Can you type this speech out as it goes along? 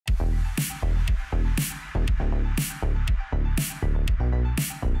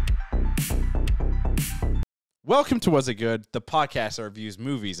Welcome to Was It Good, the podcast that reviews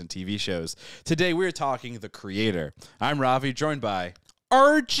movies and TV shows. Today we're talking The Creator. I'm Ravi, joined by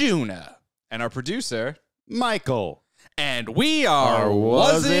Arjuna, and our producer, Michael. And we are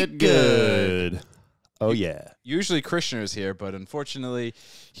Was It Good? Oh, yeah. Usually Krishna is here, but unfortunately,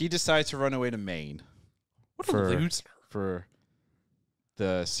 he decided to run away to Maine. What a loser. For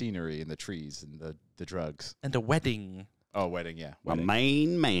the scenery and the trees and the drugs. And a wedding. Oh, wedding, yeah. My Wedding.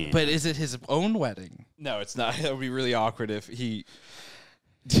 main man. But is it his own wedding? No, it's not. It would be really awkward if he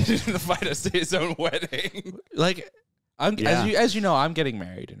didn't invite us to his own wedding. Like, as you know, I'm getting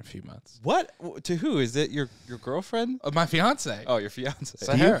married in a few months. What? To who? Is it your girlfriend? My fiance. Oh, your fiance.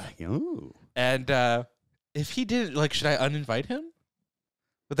 Sahara. Ooh. And if he did, like, should I uninvite him?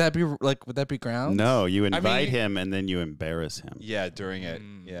 Would that be grounds? No, you invite him and then you embarrass him. Yeah, during it.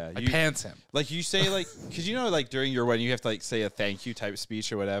 Yeah. I pants him. Like you say, like, because you know, like during your wedding, you have to like say a thank you type speech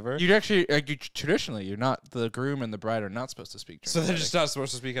or whatever. You'd actually, traditionally, you're not, the groom and the bride are not supposed to speak. So they're just not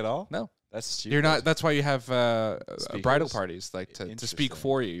supposed to speak at all? No. That's stupid. You're not. That's why you have bridal parties, like to speak Interesting.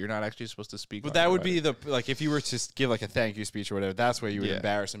 for you. You're not actually supposed to speak. But that would be like if you were to give like a thank you speech or whatever, that's where you would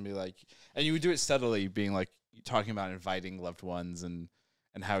embarrass and be like, and you would do it subtly, being like talking about inviting loved ones and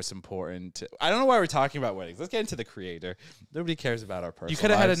how it's important. I don't know why we're talking about weddings. Let's get into The Creator. Nobody cares about our personal You could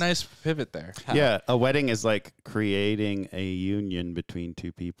have had a lives. nice pivot there. Yeah, a wedding is like creating a union between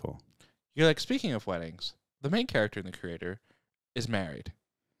two people. You're like, speaking of weddings, the main character in The Creator is married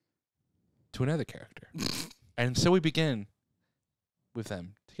to another character. And so we begin with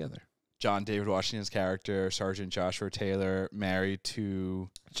them together. John David Washington's character, Sergeant Joshua Taylor, married to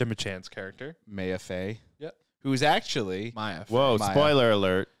Gemma Chan's character. Maya Fey. Yep. Who's actually... Maya. Whoa, Maya. spoiler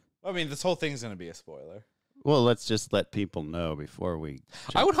alert. I mean, this whole thing's going to be a spoiler. Well, let's just let people know before we...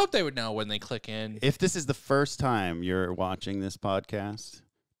 I would hope they would know when they click in. If this is the first time you're watching this podcast,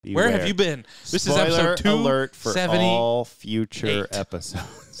 Where beware. have you been? This Spoiler is episode alert for 278. all future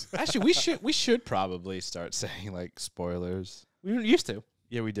episodes. Actually, we should probably start saying, like, spoilers. We used to.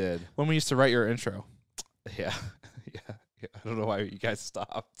 Yeah, we did. When we used to write your intro. Yeah. Yeah. I don't know why you guys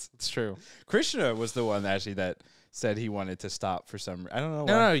stopped. It's true. Krishna was the one, actually, that said he wanted to stop for some... I don't know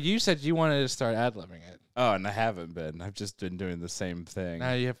why. No, you said you wanted to start ad-libbing it. Oh, and I haven't been. I've just been doing the same thing.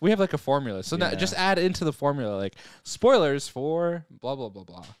 Now we have like a formula. So now Yeah. just add into the formula, like, spoilers for blah, blah, blah,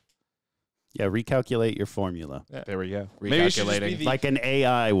 blah. Yeah, recalculate your formula. Yeah. There we go. Maybe it should just Recalculating. be Like an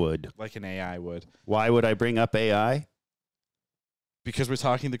AI would. Like an AI would. Why would I bring up AI? Because we're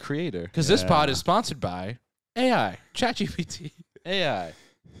talking The Creator. Because this pod Yeah. is sponsored by AI, ChatGPT. AI.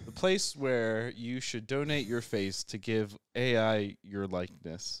 The place where you should donate your face to give AI your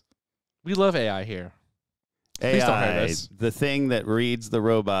likeness. We love AI here. Please don't hurt AI, us. the thing that reads the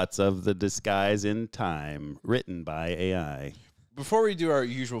robots of the disguise in time, written by AI. Before we do our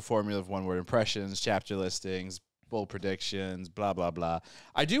usual formula of one-word impressions, chapter listings, bold predictions, blah, blah, blah,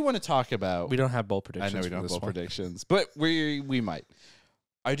 I do want to talk about... We don't have bold predictions. I know we for don't have this bold one. predictions, but we might.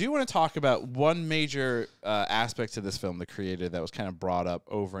 I do want to talk about one major aspect to this film, The Creator, that was kind of brought up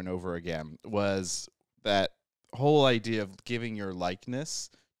over and over again, was that whole idea of giving your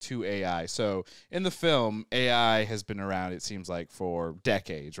likeness to AI. So in the film, AI has been around, it seems like, for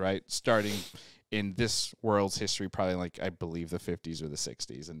decades, right? Starting in this world's history, probably like, I believe, the 50s or the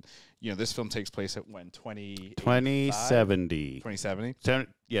 60s. And, you know, this film takes place at when? 2070? 2070.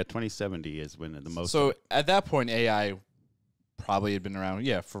 Yeah, 2070 is when the most. So at that point, AI probably had been around,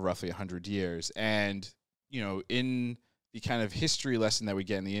 for roughly 100 years. And, you know, in the kind of history lesson that we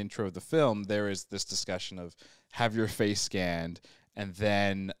get in the intro of the film, there is this discussion of have your face scanned, and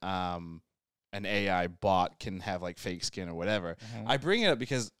then an AI bot can have, like, fake skin or whatever. Mhm. I bring it up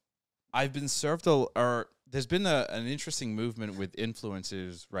because I've been served there's been an interesting movement with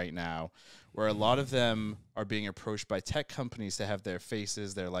influencers right now where a lot of them are being approached by tech companies to have their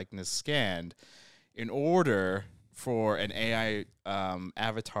faces, their likeness scanned in order for an AI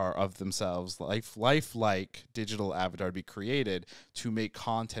avatar of themselves, lifelike digital avatar, to be created to make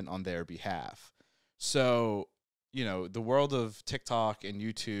content on their behalf. So, you know, the world of TikTok and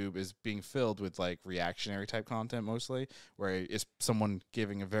YouTube is being filled with, like, reactionary type content mostly, where it's someone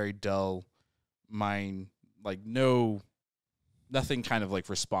giving a very dull mind, like nothing kind of like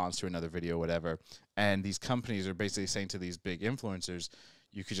response to another video, whatever. And these companies are basically saying to these big influencers,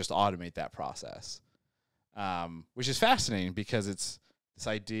 you could just automate that process. Which is fascinating because it's this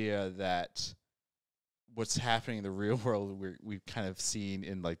idea that what's happening in the real world we've kind of seen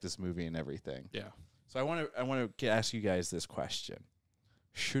in, like, this movie and everything. Yeah. So I want to ask you guys this question: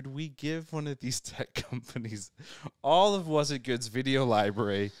 should we give one of these tech companies all of Was It Good's video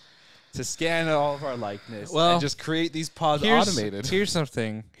library to scan all of our likeness and just create these pods automated? Here's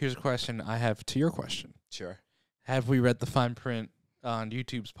something. Here's a question I have to your question. Sure. Have we read the fine print on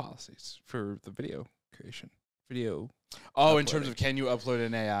YouTube's policies for the video creation? Video. Oh, in terms uploading. of can you upload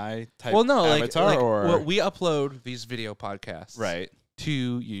an AI type Well, no, avatar or well, we upload these video podcasts right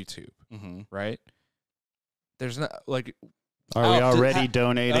to YouTube, mm-hmm. right? There's not like Are we already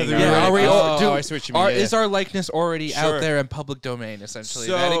donating? yeah, are we I see what you mean. is our likeness already Sure. out there in public domain essentially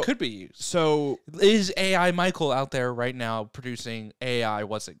that it could be used? So Is AI Michael out there right now producing AI?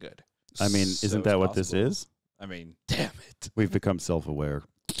 Was it good? I mean, isn't that what this is? I mean, Damn it! We've become self-aware.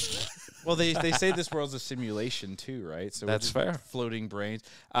 well, they say this world's a simulation too, right? So we're That's just fair. Floating brains.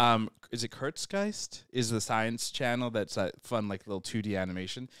 Is it Kurzgeist? Is the science channel that's a fun like little 2D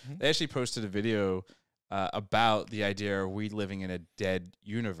animation? Mhm. They actually posted a video about the idea of we living in a dead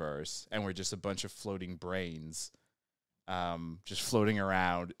universe and we're just a bunch of floating brains, just floating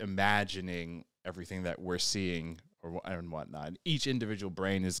around, imagining everything that we're seeing and whatnot. And each individual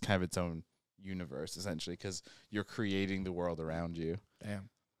brain is kind of its own universe essentially because you're creating the world around you. Damn.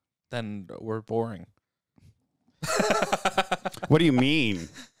 Then we're boring. What do you mean?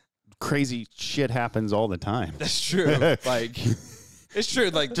 Crazy shit happens all the time. That's true. Like it's true.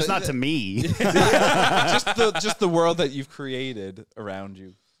 Like Just not to me. just the world that you've created around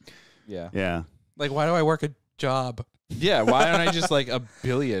you. Yeah. Yeah. Like, why do I work a job? Yeah. Why aren't I just like a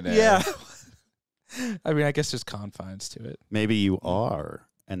billionaire? I mean, I guess there's confines to it. Maybe you are,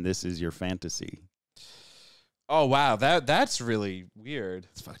 and this is your fantasy. Oh wow. That's really weird.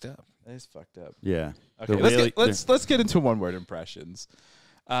 It's fucked up. That is fucked up. Yeah. Okay. The Let's get into one word impressions.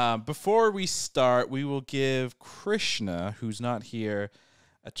 Before we start, we will give Krishna, who's not here,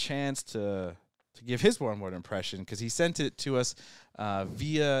 a chance to give his one word impression because he sent it to us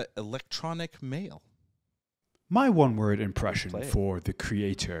via electronic mail. My one-word impression Play it. for the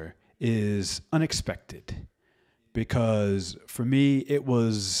creator is unexpected, because for me it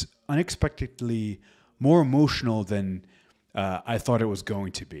was unexpectedly more emotional than I thought it was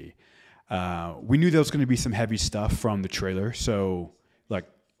going to be. We knew there was going to be some heavy stuff from the trailer, so like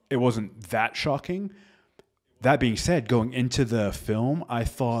it wasn't that shocking. That being said, going into the film, I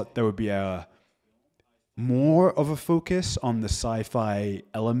thought there would be a more of a focus on the sci-fi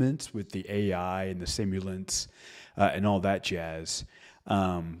elements with the AI and the simulants and all that jazz.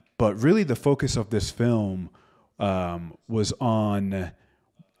 But really the focus of this film was on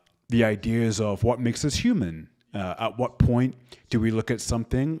the ideas of what makes us human. At what point do we look at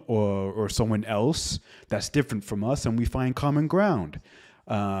something or someone else that's different from us and we find common ground?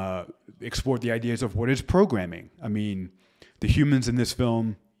 Explore the ideas of what is programming. I mean, the humans in this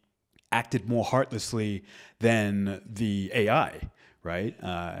film acted more heartlessly than the AI, right?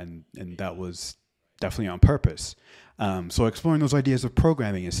 And that was definitely on purpose. So exploring those ideas of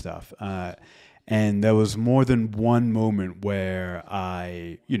programming and stuff. And there was more than one moment where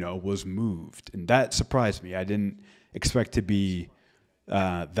I, was moved. And that surprised me. I didn't expect to be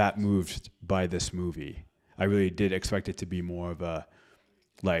that moved by this movie. I really did expect it to be more of a,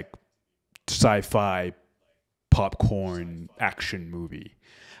 like, sci-fi popcorn action movie.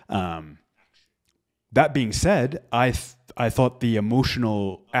 That being said, I thought the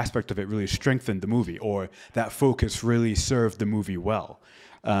emotional aspect of it really strengthened the movie, or that focus really served the movie well.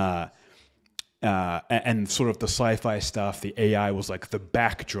 And sort of the sci-fi stuff, the AI was like the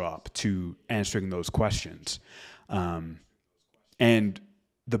backdrop to answering those questions. And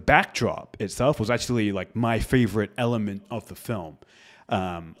the backdrop itself was actually like my favorite element of the film.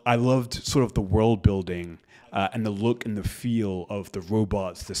 I loved sort of the world building and the look and the feel of the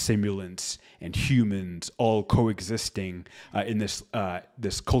robots, the simulants, and humans all coexisting in this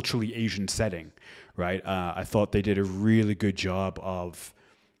culturally Asian setting, right? I thought they did a really good job of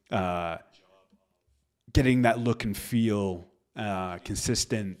getting that look and feel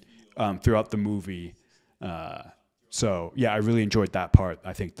consistent throughout the movie. So yeah, I really enjoyed that part,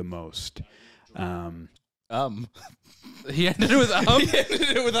 I think, the most. He ended it with He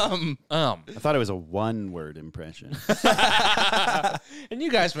ended it with I thought it was a one-word impression. And you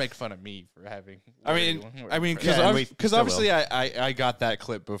guys make fun of me for having. I mean, Yeah, and we because still obviously I got that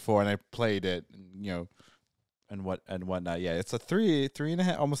clip before and I played it, and whatnot. Yeah, it's a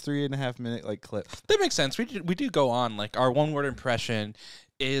almost 3.5 minute like clip. that makes sense. We do go on like our one word impression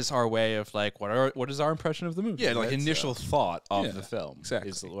is our way of like what is our impression of the movie? Yeah, like right? initial thought of yeah, the film. exactly.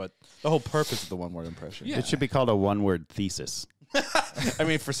 Is what the whole purpose of the one word impression. Yeah. It should be called a one-word thesis. I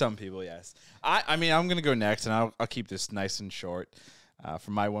mean, for some people, yes. I mean, I'm gonna go next, and I'll keep this nice and short. For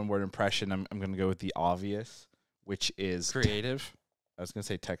my one word impression, I'm gonna go with the obvious, which is creative. I was gonna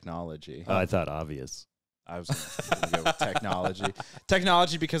say technology. I thought obvious. I was going to go with technology.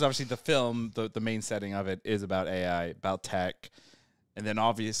 Technology, because obviously the film, the main setting of it is about AI, about tech, And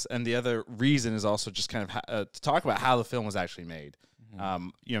then and the other reason is also just kind of to talk about how the film was actually made.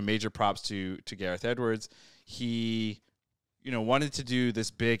 Major props to Gareth Edwards. He, wanted to do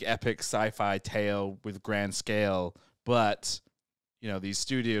this big epic sci-fi tale with grand scale, but these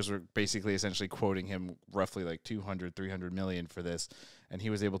studios were basically essentially quoting him roughly like 200, 300 million for this, and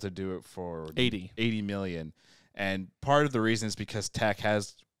he was able to do it for 80 million. And part of the reason is because tech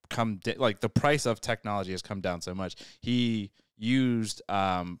has the price of technology has come down so much. He used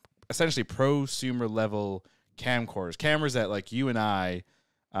essentially prosumer level camcorders, cameras that like you and I,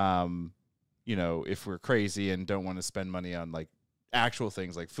 if we're crazy and don't want to spend money on like actual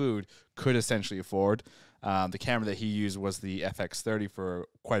things like food, could essentially afford. The camera that he used was the FX30 for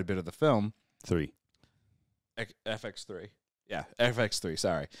quite a bit of the film. FX3. Yeah, FX3,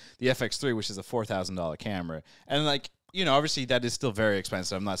 sorry. The FX3, which is a $4,000 camera. And obviously that is still very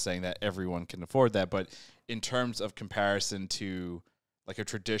expensive. I'm not saying that everyone can afford that, but in terms of comparison to like a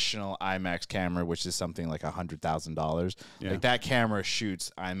traditional IMAX camera, which is something like $100,000, like that camera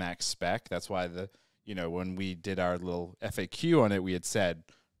shoots IMAX spec. That's why when we did our little FAQ on it, we had said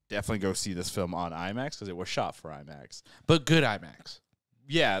definitely go see this film on IMAX because it was shot for IMAX, but good IMAX.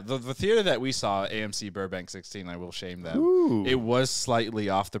 Yeah, the theater that we saw, AMC Burbank 16, I will shame them. It was slightly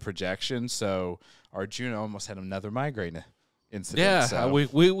off the projection, so Arjuna almost had another migraine incident. Yeah, so.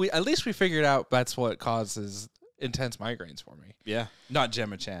 we at least we figured out that's what causes intense migraines for me. Yeah, not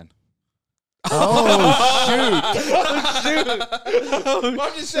Gemma Chan. I'm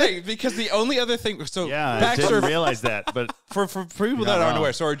just saying, because the only other thing... So I didn't realize that, but... For people that aren't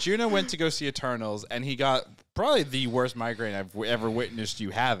aware, so Arjuna went to go see Eternals, and he got probably the worst migraine I've ever witnessed you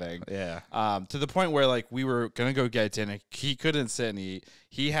having. Yeah. To the point where, like, we were going to go get dinner. He couldn't sit and eat.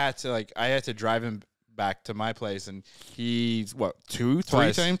 He had to, like... I had to drive him back to my place, and he's,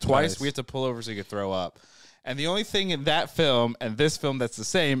 twice. We had to pull over so he could throw up. And the only thing in that film and this film that's the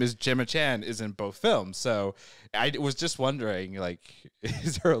same is Gemma Chan is in both films. So I was just wondering, like,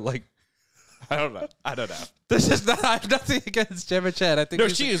 is there like, I don't know. This is not. I have nothing against Gemma Chan. I think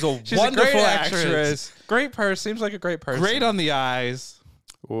she's a she's wonderful a great actress. Great person. Seems like a great person. Great on the eyes.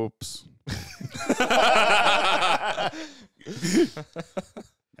 Whoops.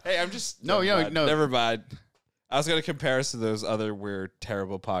 Hey, I'm just no. Never mind. I was gonna compare us to those other weird,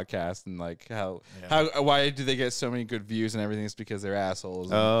 terrible podcasts and like why do they get so many good views and everything? It's because they're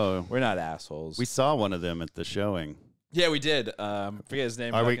assholes. Oh, we're not assholes. We saw one of them at the showing. Yeah, we did. Forget his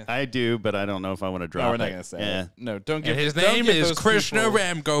name. I do, but I don't know if I want to drop it. No, we're not gonna say it. No, don't give. And his name is Krishna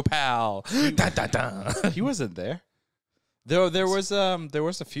Ramgopal. He wasn't there. There was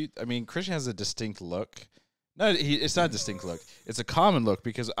a few. I mean, Krishna has a distinct look. No, it's not a distinct look. It's a common look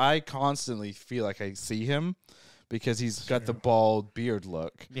because I constantly feel like I see him because he's got the bald beard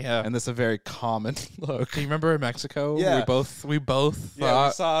look. Yeah, and that's a very common look. Do you remember in Mexico? Yeah, we both we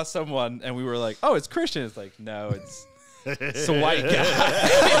saw someone and we were like, "Oh, it's Christian." It's like, no, it's a white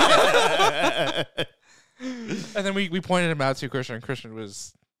guy. And then we pointed him out to Christian, and Christian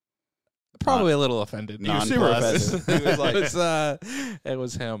was probably a little offended. He was super offended. He was like, it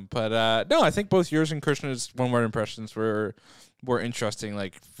was him. But no, I think both yours and Krishna's one-word impressions were interesting,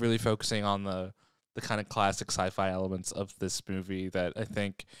 like really focusing on the kind of classic sci-fi elements of this movie that I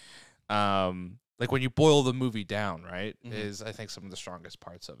think, like when you boil the movie down, right, is I think some of the strongest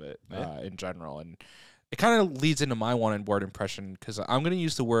parts of it in general. And it kind of leads into my one-word impression because I'm going to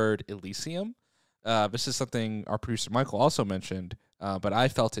use the word Elysium. This is something our producer Michael also mentioned. But I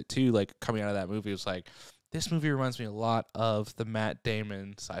felt it too, like coming out of that movie. It was like, this movie reminds me a lot of the Matt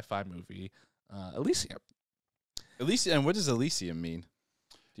Damon sci-fi movie, Elysium. Elysium, and what does Elysium mean?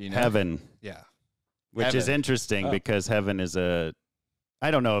 Do you know? Heaven. Yeah. Which is interesting because heaven is I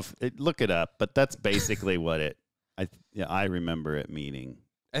don't know look it up, but that's basically what I remember it meaning.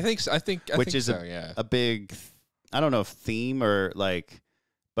 I think so. Which is a big, I don't know if theme or like,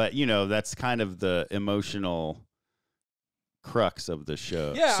 but that's kind of the emotional crux of the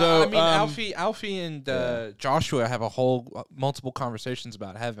show. Yeah, so I mean, Alfie and Joshua have a whole multiple conversations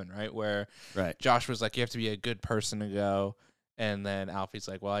about heaven, right? Where Joshua's like, you have to be a good person to go, and then Alfie's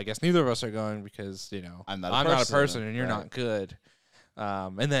like, well, I guess neither of us are going because I'm not a person and you're not good.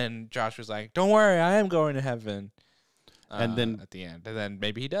 And then Joshua's like, don't worry, I am going to heaven. And then at the end, and then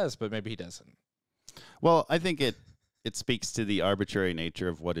maybe he does, but maybe he doesn't. Well, I think it speaks to the arbitrary nature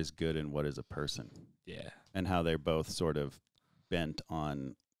of what is good and what is a person. Yeah, and how they're both sort of bent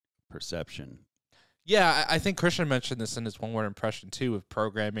on perception. Yeah, I think Christian mentioned this in his one-word impression, too, of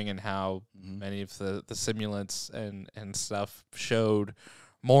programming and how many of the simulants and stuff showed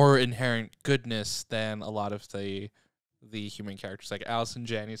more inherent goodness than a lot of the human characters. Like Allison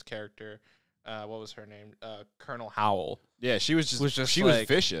Janney's character what was her name? Colonel Howell. Yeah, she was just she like, was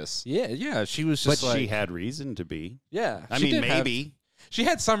vicious. Yeah, she was just But she had reason to be. Yeah. I she mean, did have- maybe. she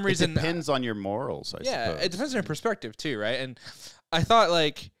had some reason. It depends on your morals, I suppose. It depends on your perspective too, right? And I thought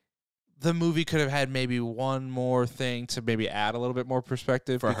like the movie could have had maybe one more thing to maybe add a little bit more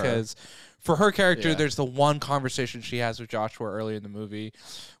perspective because for her character, there's the one conversation she has with Joshua early in the movie,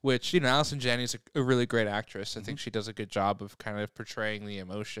 which, Allison Janney's a really great actress. I think she does a good job of kind of portraying the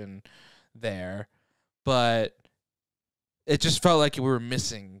emotion there, but it just felt like we were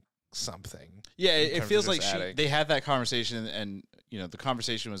missing something. Yeah, it feels like adding. they had that conversation, and the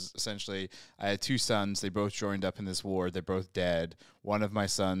conversation was essentially, I had two sons. They both joined up in this war. They're both dead. One of my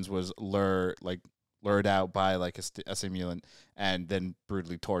sons was lured out by like a simulant and then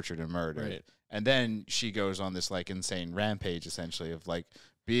brutally tortured and murdered. Right. And then she goes on this like insane rampage, essentially, of like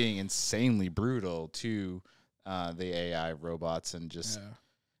being insanely brutal to the AI robots and just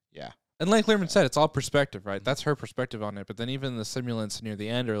yeah. And like Learman said, it's all perspective, right? That's her perspective on it. But then even the simulants near the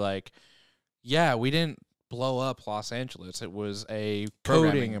end are like, yeah, we didn't blow up Los Angeles. It was a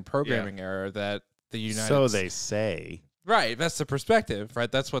coding and programming error that the United So they say. Right, that's the perspective,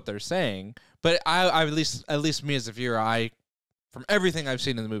 right? That's what they're saying. But I at least me as a viewer, from everything I've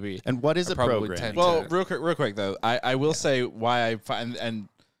seen in the movie. And what is I a probably program? tend Well, to- real quick though, I will say why I find, and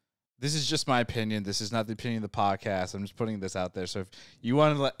this is just my opinion. This is not the opinion of the podcast. I'm just putting this out there. So if you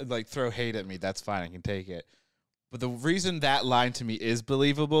want to like throw hate at me, that's fine. I can take it. But the reason that line to me is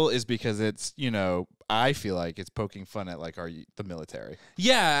believable is because it's, I feel like it's poking fun at like the military.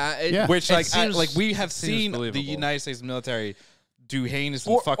 Yeah. Which it like seems- like we have seems seen the believable. United States military do heinous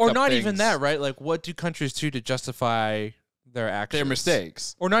and fucked or up not things. even that, right? Like, what do countries do to justify their actions? Their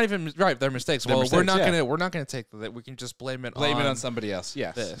mistakes. Or not even their mistakes. Their Well, mistakes, we're not gonna take that. We can just blame it on somebody else.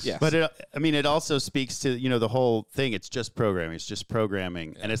 Yes. this. Yes. But it also speaks to, the whole thing. It's just programming. It's just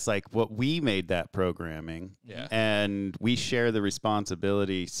programming. And it's like what we made that programming. Yeah. And we share the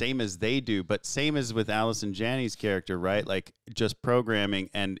responsibility, same as they do, but same as with Allison Janney's character, right? Like just programming.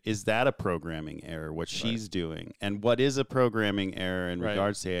 And is that a programming error, what she's doing? And what is a programming error in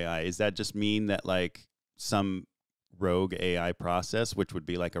regards to AI? Is that just mean that like some rogue AI process, which would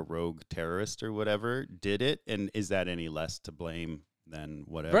be like a rogue terrorist or whatever, did it? And is that any less to blame than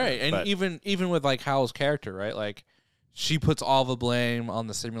whatever? Right. And even with like Howell's character, right? Like she puts all the blame on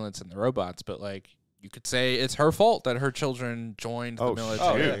the simulants and the robots, but like you could say it's her fault that her children joined the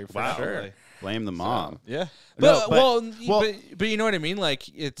military. For wow. sure. Blame the mom. yeah. But, No, but you know what I mean? Like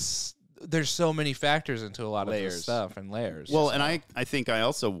there's so many factors into a lot of this stuff and layers. Well, and I think I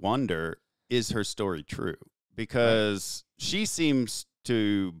also wonder, is her story true? Because she seems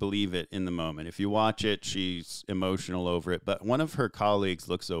to believe it in the moment. If you watch it, she's emotional over it. But one of her colleagues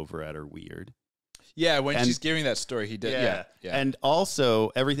looks over at her weird. Yeah, when she's giving that story, he did. Yeah. And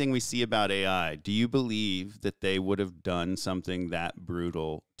also, everything we see about AI, do you believe that they would have done something that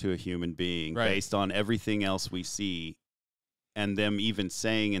brutal to a human being based on everything else we see? And them even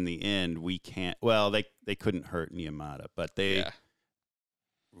saying in the end, we can't. Well, they couldn't hurt Niamata, but they.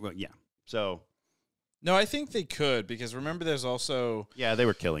 Well, yeah. So. No, I think they could, because remember there's also... Yeah, they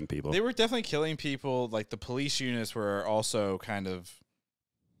were killing people. They were definitely killing people. Like, the police units were also kind of...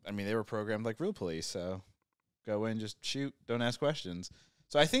 I mean, they were programmed like real police, so go in, just shoot, don't ask questions.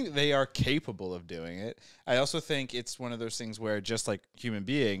 So I think they are capable of doing it. I also think it's one of those things where, just like human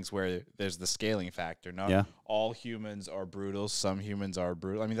beings, where there's the scaling factor. Not all humans are brutal. Some humans are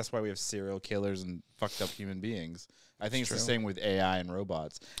brutal. I mean, that's why we have serial killers and fucked up human beings. I think it's the same with AI and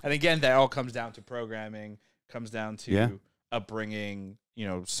robots. And again, that all comes down to programming, comes down to upbringing,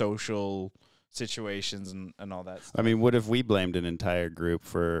 social situations and all that stuff. I mean, what if we blamed an entire group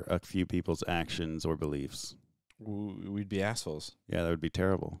for a few people's actions or beliefs? We'd be assholes. Yeah, that would be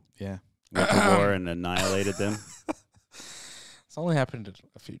terrible. Yeah. Went to war and annihilated them. It's only happened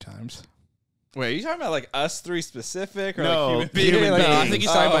a few times. Wait, are you talking about like us three specific or No, like human beings? human No, I beings. think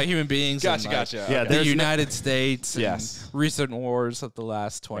he's talking about human beings. Gotcha, and, like, gotcha. Yeah, The there's United States and Yes. recent wars of the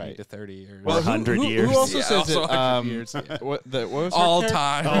last 20 Right. to 30 years. Well, 100 years. Who also Yeah, says also it? 100 years, yeah. What was all her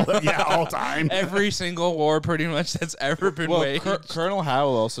character? time. all time. Every single war pretty much that's ever been Well, waged. Colonel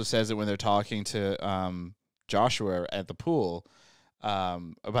Howell also says it when they're talking to Joshua at the pool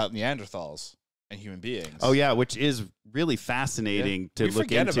about Neanderthals and human beings. Oh, yeah, which is really fascinating to We look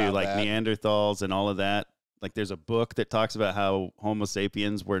forget into, about like that. Neanderthals and all of that. Like, there's a book that talks about how Homo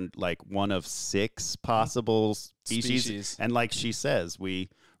sapiens were, like, one of 6 possible species. And like she says, we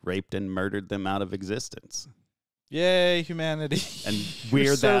raped and murdered them out of existence. Yay, humanity. And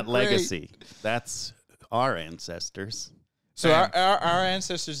we're so that great. legacy. That's our ancestors. So our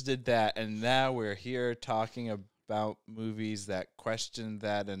ancestors did that, and now we're here talking about movies that question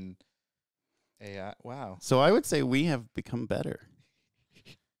that and AI. Wow. So I would say we have become better.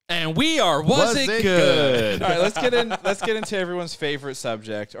 And we are Was It Good? All right, let's get into everyone's favorite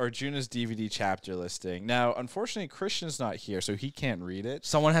subject, Arjuna's DVD chapter listing. Now, unfortunately, Christian's not here, so he can't read it.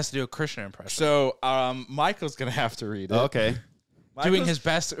 Someone has to do a Krishna impression. So, Michael's gonna have to read it. Okay. Doing his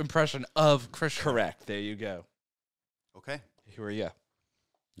best impression of Krishna. Correct. There you go. Okay. Here we go.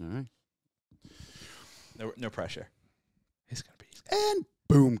 All right. No pressure. He's going to be easy. And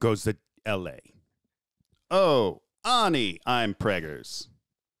boom goes the L.A. Oh, Ani, I'm Preggers.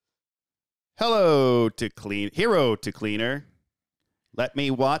 Hero to cleaner. Let me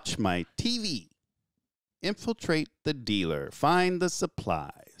watch my TV. Infiltrate the dealer. Find the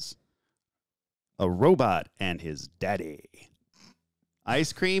supplies. A robot and his daddy.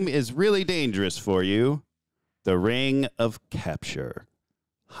 Ice cream is really dangerous for you. The ring of capture.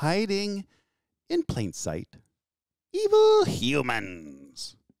 Hiding in plain sight. Evil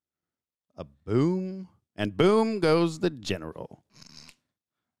humans. A boom, and boom goes the general.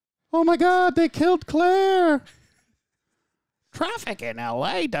 Oh my God, they killed Claire. Traffic in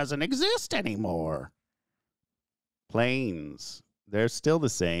LA doesn't exist anymore. Planes, they're still the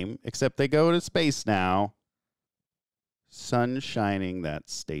same, except they go to space now. Sun shining that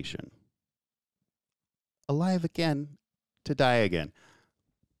station. Alive again to die again.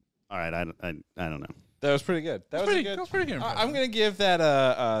 All right, I don't know. That was pretty good. That was That was pretty good. I'm gonna give that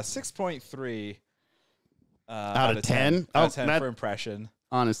a 6.3 out of 10. Out of 10 for impression.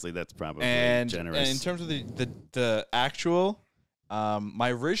 Honestly, that's probably generous. And in terms of the actual, my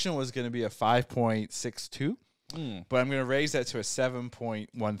original was going to be a 5.62, but I'm going to raise that to a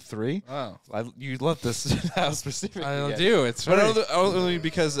 7.13. Oh. You love this how specific. I do. It's but funny. only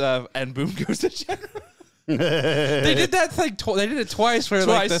because of and boom goes the general. They did that thing. They did it twice, where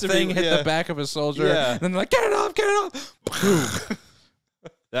like the thing hit the back of a soldier, and then like get it off, boom.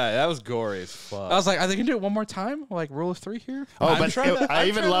 That was gory as fuck. I was like, are they gonna do it one more time? Like rule of 3 here? Oh, but I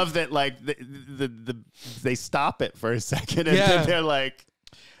even love that. Like they stop it for a second, and then they're like,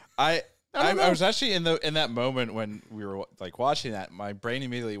 I was actually in that moment when we were like watching that. My brain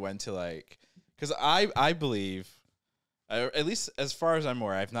immediately went to like, because I believe, at least as far as I'm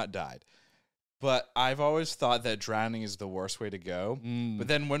aware, I've not died, but I've always thought that drowning is the worst way to go. But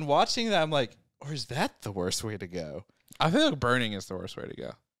then when watching that, I'm like, or is that the worst way to go? I feel like burning is the worst way to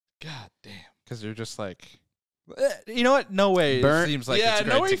go. God damn. Because you're just like, you know what? No way it seems like it's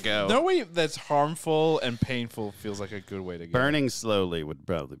great to go. No way that's harmful and painful feels like a good way to go. burning slowly would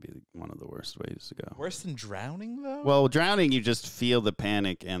probably be one of the worst ways to go. Worse than drowning, though? Well, drowning, you just feel the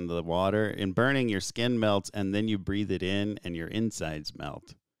panic and the water. In burning, your skin melts, and then you breathe it in, and your insides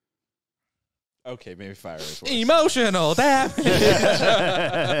melt. Okay, maybe fire is worse. Emotional damage.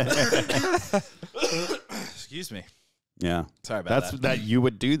 Excuse me. Yeah. Sorry about that. That you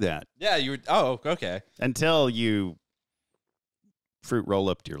would do that. Yeah, you would. Oh, okay. Until you fruit roll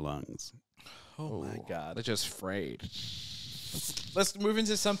up to your lungs. Oh, my God. They're just frayed. Let's move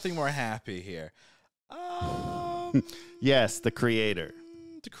into something more happy here. Yes, the creator.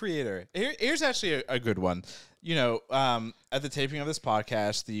 The creator. Here's actually a good one. You know, at the taping of this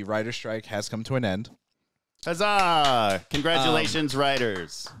podcast, the writer strike has come to an end. Huzzah! Congratulations,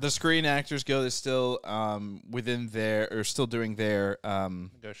 writers. The Screen Actors Guild is still still doing their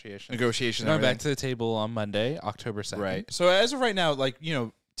negotiation. Going back to the table on Monday, October 2nd. Right. So as of right now, like, you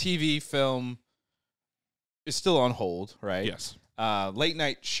know, TV, film is still on hold, right? Yes. Late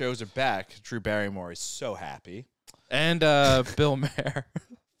night shows are back. Drew Barrymore is so happy. And Bill Maher.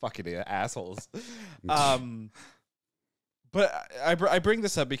 Fucking assholes. But I bring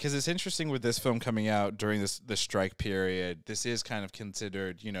this up because it's interesting with this film coming out during this strike period. This is kind of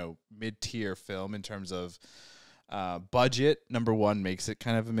considered, you know, mid-tier film in terms of budget. Number one makes it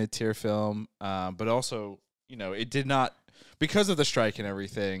kind of a mid-tier film. But also, you know, it did not, because of the strike and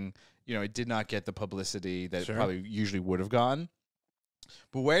everything, you know, it did not get the publicity that it probably usually would have gotten.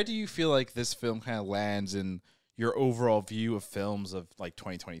 But where do you feel like this film kind of lands in your overall view of films of like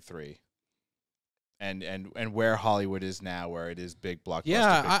 2023? And where Hollywood is now, where it is big blockbuster.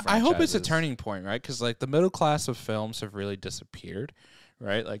 Yeah, I hope it's a franchises. turning point, right? Because like the middle class of films have really disappeared,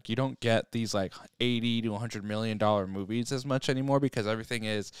 right? Like you don't get these like $80 to $100 million movies as much anymore because everything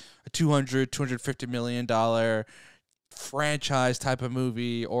is a $250 million franchise type of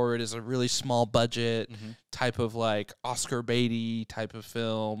movie, or it is a really small budget type of like Oscar baity type of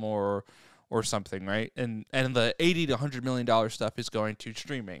film, or something, right? And the $80 to $100 million stuff is going to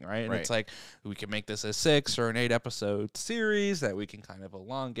streaming, right? And it's like, we can make this a 6 or an 8 episode series that we can kind of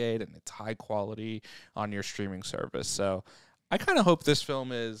elongate, and it's high quality on your streaming service. So I kind of hope this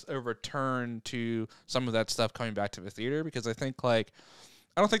film is a return to some of that stuff coming back to the theater, because I think like,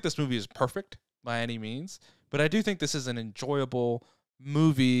 I don't think this movie is perfect. by any means, but I do think this is an enjoyable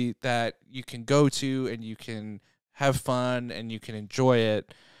movie that you can go to and you can have fun and you can enjoy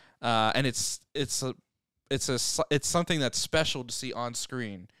it. And it's something that's special to see on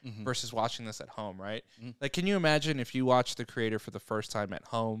screen versus watching this at home, right? Like, can you imagine if you watch The Creator for the first time at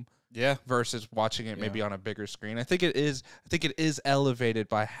home? Yeah. Versus watching it maybe on a bigger screen. I think it is elevated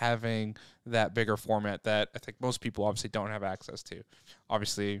by having that bigger format that I think most people obviously don't have access to.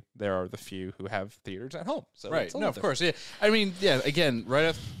 Obviously, there are the few who have theaters at home. So right. No, of course. Yeah. I mean, yeah, again, right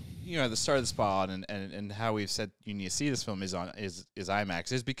off, at the start of the spot and how we've said you need to see this film is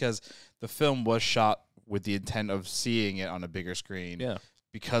IMAX is because the film was shot with the intent of seeing it on a bigger screen. Yeah.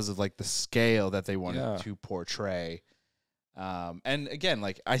 Because of like the scale that they wanted to portray. And again,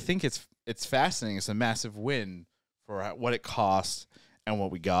 like I think it's fascinating. It's a massive win for what it cost and what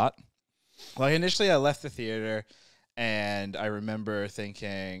we got. Like initially, I left the theater, and I remember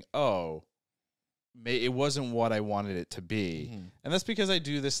thinking, "Oh, it wasn't what I wanted it to be," and that's because I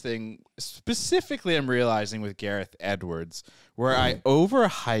do this thing specifically. I'm realizing with Gareth Edwards, where I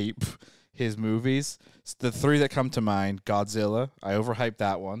overhype his movies. The three that come to mind: Godzilla. I overhyped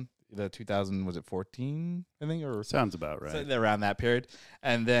that one. The 2000, was it 14, I think? Or sounds about right. Around that period.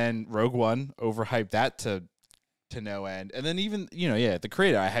 And then Rogue One, overhyped that to no end. And then even, The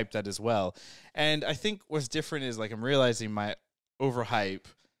Creator, I hyped that as well. And I think what's different is, like, I'm realizing my overhype,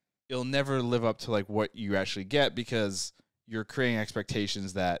 it'll never live up to, like, what you actually get because you're creating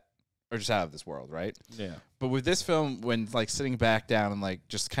expectations that are just out of this world, right? Yeah. But with this film, when, like, sitting back down and, like,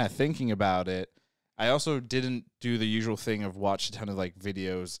 just kind of thinking about it, I also didn't do the usual thing of watch a ton of, like,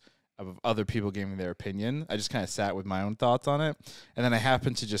 videos of other people giving their opinion. I just kind of sat with my own thoughts on it. And then I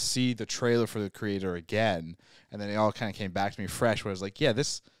happened to just see the trailer for The Creator again. And then it all kind of came back to me fresh where I was like, yeah,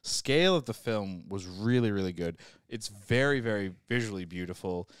 this scale of the film was really, really good. It's very, very visually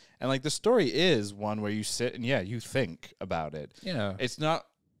beautiful. And like the story is one where you sit and you think about it. Yeah. It's not,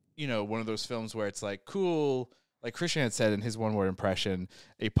 one of those films where it's like cool, like Christian had said in his one word impression,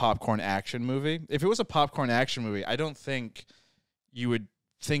 a popcorn action movie. If it was a popcorn action movie, I don't think you would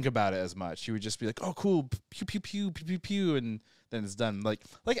think about it as much. You would just be like, oh, cool, pew, pew, pew, pew, pew, pew, and then it's done. Like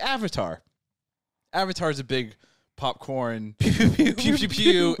Avatar. Avatar is a big popcorn, pew, pew, pew, pew, pew,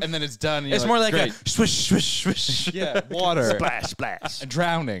 pew, and then it's done. It's more like a swish, swish, swish. Yeah, water. Splash, splash. And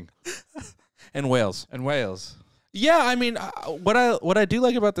drowning. And whales. Yeah, I mean, what I do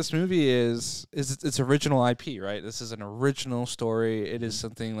like about this movie is its original IP, right? This is an original story. It is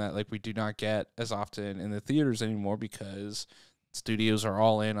something that like we do not get as often in the theaters anymore because studios are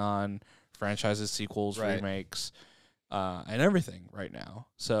all in on franchises, sequels, remakes, and everything right now.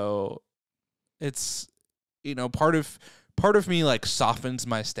 So it's part of me like softens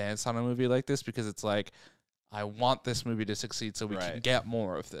my stance on a movie like this because it's like I want this movie to succeed so we can get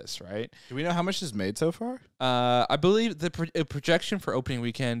more of this, right? Do we know how much is made so far? I believe the projection for opening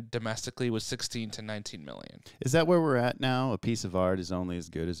weekend domestically was 16 to 19 million. Is that where we're at now? A piece of art is only as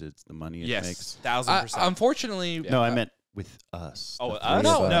good as it's the money it yes, makes? 1000%. Unfortunately... No, I meant with us. Oh, us?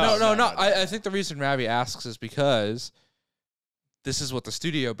 No. I think the reason Ravi asks is because this is what the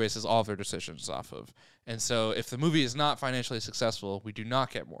studio bases all of their decisions off of. And so if the movie is not financially successful, we do not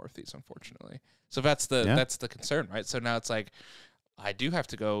get more of these, unfortunately. So that's the concern, right? So now it's like I do have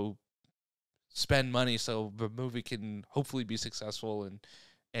to go spend money so the movie can hopefully be successful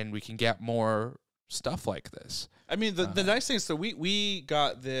and we can get more stuff like this. I mean, the nice thing is, so we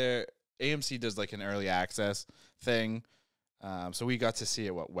got the AMC does like an early access thing. So we got to see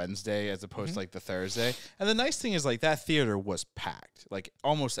it Wednesday as opposed to like the Thursday. And the nice thing is like that theater was packed. Like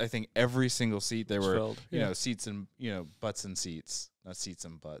almost I think every single seat there were filled. Seats and butts and seats. Not seats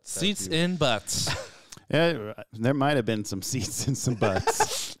and butts. Seats in butts. Yeah, there might have been some seats and some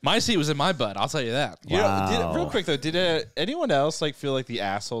butts. My seat was in my butt, I'll tell you that. Wow. Real quick though, did anyone else like feel like the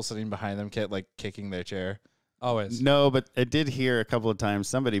asshole sitting behind them kept like kicking their chair? Always. No, but I did hear a couple of times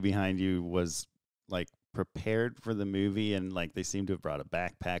somebody behind you was like prepared for the movie and like they seemed to have brought a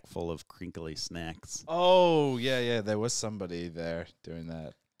backpack full of crinkly snacks. Oh, yeah, there was somebody there doing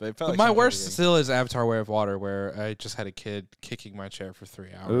that. But it felt like my worst still is Avatar: Way of Water, where I just had a kid kicking my chair for 3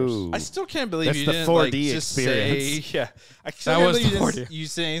 hours. Ooh. I still can't believe That's you the didn't 4D like, just experience. say, I still That can't was believe the you 4D. didn't you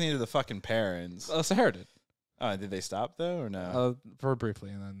say anything to the fucking parents. Oh, Sahara did. Oh, did they stop though or no? For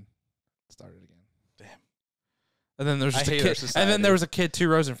briefly, and then started again. Damn. And then there's I just a hate our kid. society. And then there was a kid 2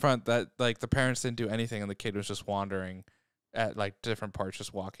 rows in front that like the parents didn't do anything, and the kid was just wandering at like different parts,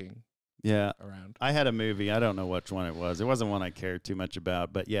 just walking Yeah. around. I had a movie. I don't know which one it was. It wasn't one I cared too much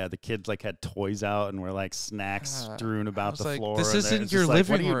about. But yeah, the kids like had toys out and were like snacks strewn I about was the like, floor. this and isn't it's your just like,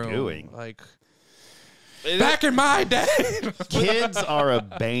 living what are room. you doing? Like, Back in my day. Kids are a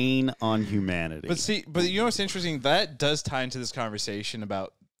bane on humanity. But you know what's interesting? That does tie into this conversation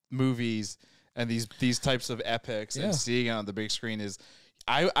about movies and these types of epics and seeing it on the big screen is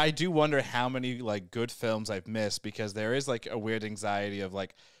I do wonder how many like good films I've missed because there is like a weird anxiety of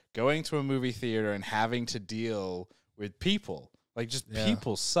like going to a movie theater and having to deal with people. Like just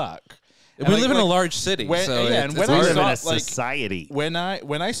people suck. We live in a large city, so and when we I live saw in a society. when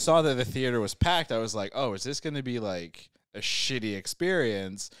I saw that the theater was packed, I was like, oh, is this going to be like a shitty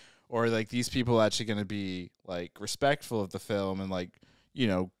experience, or like these people actually going to be like respectful of the film and like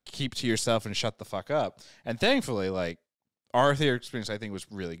keep to yourself and shut the fuck up? And thankfully, like our theater experience, I think was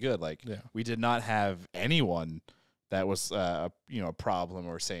really good. Like we did not have anyone that was a problem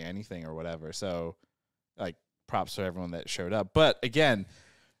or say anything or whatever. So like props to everyone that showed up. But again,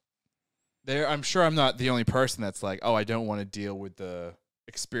 I'm sure I'm not the only person that's like, oh, I don't want to deal with the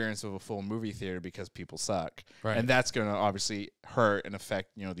experience of a full movie theater because people suck. Right. And that's going to obviously hurt and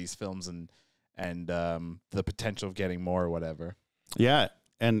affect, these films and the potential of getting more or whatever. Yeah.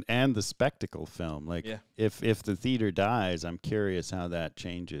 And the spectacle film. Like if the theater dies, I'm curious how that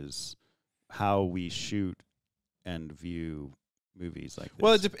changes how we shoot and view movies like this.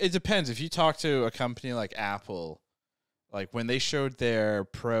 Well, it depends. If you talk to a company like Apple, like when they showed their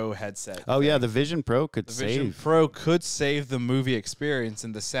Pro headset. Oh, yeah, the Vision Pro could save. The Vision Pro could save the movie experience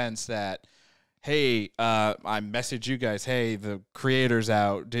in the sense that, hey, I message you guys, hey, the creator's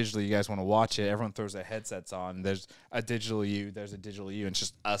out digitally, you guys want to watch it. Everyone throws their headsets on. There's a digital you, and it's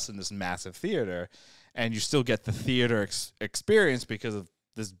just us in this massive theater. And you still get the theater experience because of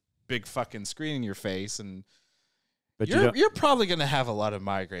this big fucking screen in your face. And but you're probably going to have a lot of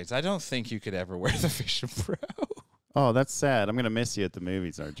migraines. I don't think you could ever wear the Vision Pro. Oh, that's sad. I'm going to miss you at the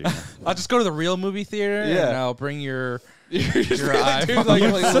movies, Arjuna. I'll just go to the real movie theater and I'll bring your iPhone.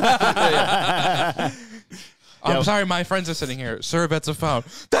 I'm sorry, my friends are sitting here. Sir, that's a phone.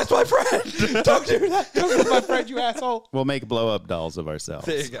 That's my friend. Don't do that. Don't do my friend, you asshole. We'll make blow-up dolls of ourselves.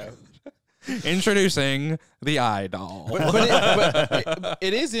 There you go. Introducing the eye doll. But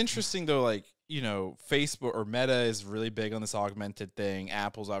it is interesting, though, like, Facebook or Meta is really big on this augmented thing.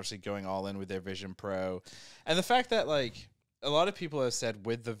 Apple's obviously going all in with their Vision Pro. And the fact that, like, a lot of people have said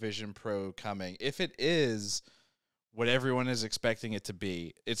with the Vision Pro coming, if it is what everyone is expecting it to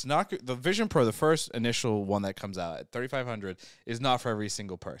be, it's not the Vision Pro, the first initial one that comes out at $3,500 is not for every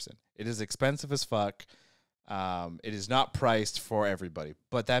single person. It is expensive as fuck. It is not priced for everybody.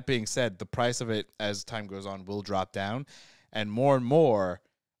 But that being said, the price of it as time goes on will drop down. And more,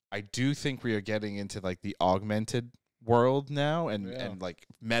 I do think we are getting into like the augmented world now, and like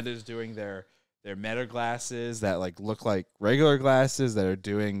Meta's doing their Meta glasses that like look like regular glasses that are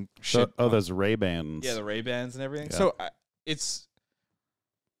doing shit. Those Ray-Bans. Yeah, the Ray-Bans and everything. Yeah. So I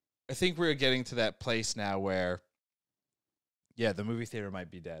think we're getting to that place now where, the movie theater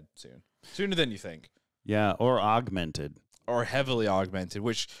might be dead soon, sooner than you think. Yeah, or augmented, or heavily augmented,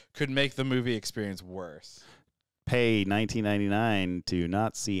 which could make the movie experience worse. Pay $19.99 to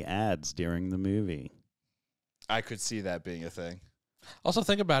not see ads during the movie. I could see that being a thing. Also,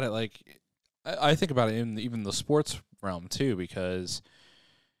 think about it like I think about it in even the sports realm too, because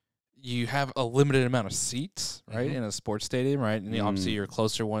you have a limited amount of seats, right, in a sports stadium, right? And obviously, your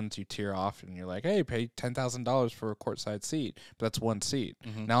closer ones you tier off, and you're like, hey, pay $10,000 for a courtside seat, but that's one seat.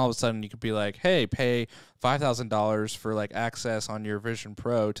 Now all of a sudden, you could be like, hey, pay $5,000 for like access on your Vision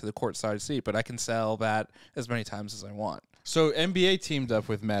Pro to the courtside seat, but I can sell that as many times as I want. So NBA teamed up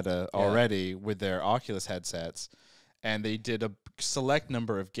with Meta already with their Oculus headsets, and they did a select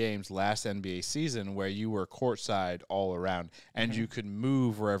number of games last NBA season where you were courtside all around, and you could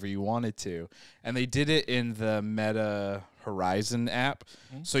move wherever you wanted to. And they did it in the Meta Horizon app.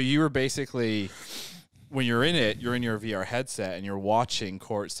 So you were basically, when you're in it, you're in your VR headset, and you're watching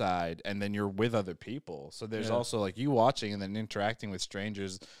courtside, and then you're with other people. So there's also like you watching and then interacting with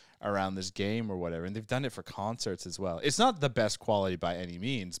strangers around this game or whatever, and they've done it for concerts as well. It's not the best quality by any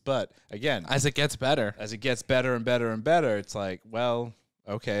means, but again, as it gets better and better and better, it's like, well,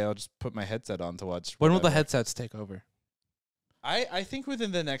 okay, I'll just put my headset on to watch. When will the headsets take over? I think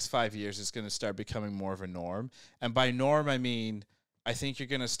within the next 5 years, it's going to start becoming more of a norm, and by norm, I mean, I think you're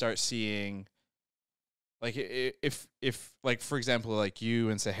going to start seeing, like, if like, for example, like you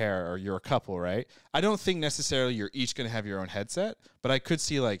and Sahara, or you're a couple, right? I don't think necessarily you're each going to have your own headset, but I could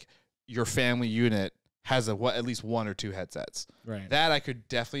see, like, your family unit has at least one or two headsets. Right. That I could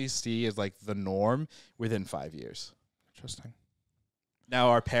definitely see as, like, the norm within 5 years. Interesting. Now,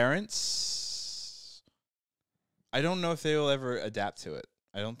 our parents, I don't know if they will ever adapt to it.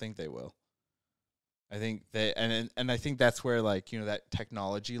 I don't think they will. I think that, and I think that's where, like, you know, that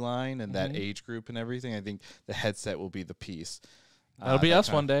technology line and that age group and everything. I think the headset will be the piece. That'll be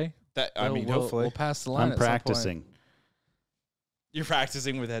us one day. That I mean, hopefully we'll pass the line. I'm at some point. practicing. You're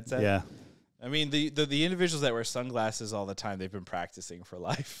practicing with headset. Yeah. I mean, the individuals that wear sunglasses all the time, they've been practicing for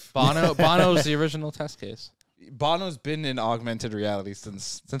life. Bono's the original test case Bono's been in augmented reality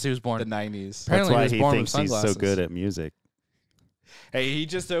since he was born. the 90s. Apparently That's why he was he born thinks with he's so sunglasses. good at music. Hey, he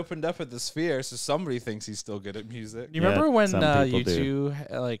just opened up at the Sphere, so somebody thinks he's still good at music. You Yeah, remember when some people do.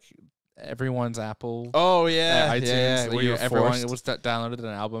 U2 like everyone's Apple Oh yeah, iTunes? yeah. like, Where you were everyone forced. was downloaded an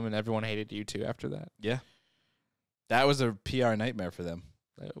album and everyone hated U2 after that. Yeah, that was a PR nightmare for them.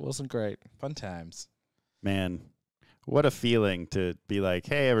 It wasn't great. Fun times. Man, what a feeling to be like,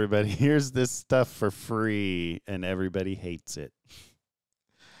 hey, everybody, here's this stuff for free, and everybody hates it.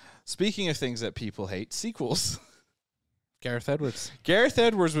 Speaking of things that people hate, sequels. Gareth Edwards. Gareth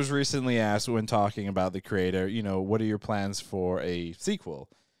Edwards was recently asked when talking about the creator, you know, what are your plans for a sequel?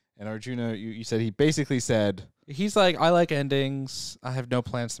 And Arjuna, you said, he basically said, He's like, I like endings. I have no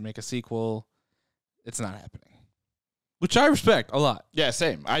plans to make a sequel. It's not happening. Which I respect a lot. yeah,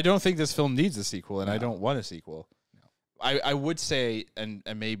 same. I don't think this film needs a sequel, and I No. don't want a sequel. No. I would say, and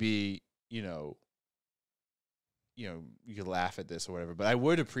maybe, you know, you could laugh at this or whatever, but I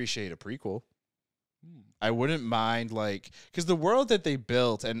would appreciate a prequel. I wouldn't mind, like, because the world that they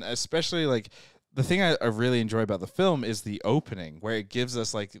built, and especially, like, the thing I really enjoy about the film is the opening, where it gives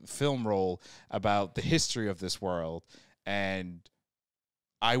us, like, film roll about the history of this world, and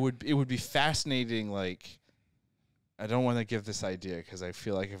it would be fascinating, like, I don't want to give this idea because I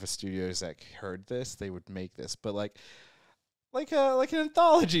feel like if a studio exec heard this, they would make this, but like an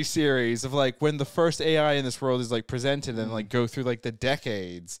anthology series of like when the first AI in this world is like presented and like go through like the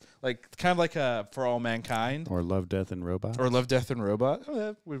decades, like kind of like a For All Mankind Or Love, Death, and Robots. or Love, Death, and Robot. Oh,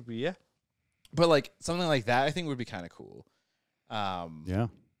 that would be, yeah. But like something like that, I think would be kind of cool. Yeah.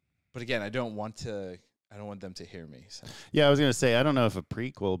 But again, I don't want them to hear me. So. Yeah, I was going to say, I don't know if a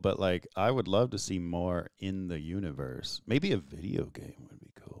prequel, but like I would love to see more in the universe. Maybe a video game would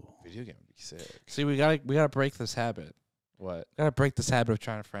be cool. Video game would be sick. See, we gotta break this habit. What? Gotta break this habit of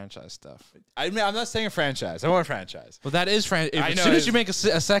trying to franchise stuff. I mean, I'm not saying a franchise. I want a franchise. Well, that is I as know soon as it's- you make a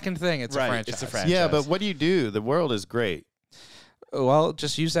second thing, it's Right, a franchise. it's a franchise. Yeah, but what do you do? The world is great. Well,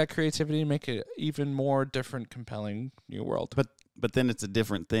 just use that creativity and make it even more different, compelling new world. But then it's a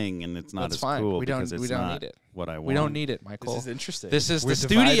different thing, and it's not That's as fine. cool We don't- because it's we don't not need it. what I want. We don't need it, Michael. This is interesting. This is We're the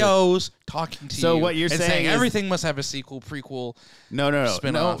divided. studios talking to you. So what you're and saying is- everything must have a sequel, prequel, No,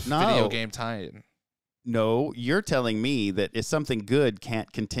 spin-off, no. video game tie-in. No, you're telling me that if something good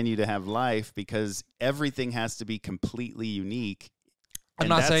can't continue to have life because everything has to be completely unique. I'm and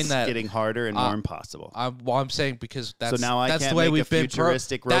not that's saying that. getting harder and more impossible. I'm saying because that's now I that's can't the way make a we've been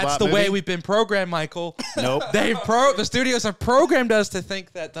futuristic That's robot the way movie? we've been programmed, Michael. Nope. The studios have programmed us to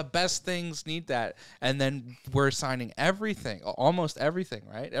think that the best things need that, and then we're signing everything, almost everything,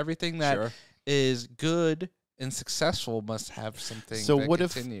 right? Everything that is Sure. good and successful must have something. So that what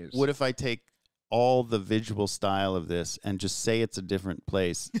continues. if I take all the visual style of this and just say it's a different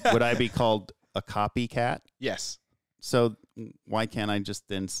place? Would I be called a copycat? Yes. So why can't I just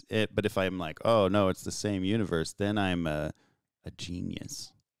then it? But if I'm like, oh no, it's the same universe, then I'm a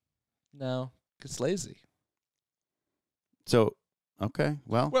genius. No, it's lazy. So okay,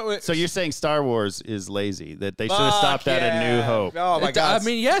 well, Wait. so you're saying Star Wars is lazy, that they should have stopped at A New Hope. Oh my god. I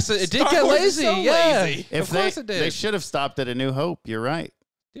mean, yes, it did Star get Wars is lazy. so Yeah, lazy. If of course it did. they should have stopped at A New Hope. You're right.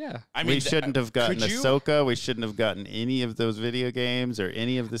 Yeah. I mean, we shouldn't have gotten could you- Ahsoka. We shouldn't have gotten any of those video games or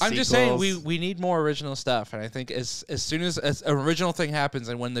any of the I'm sequels. just saying we need more original stuff, and I think as soon as an original thing happens,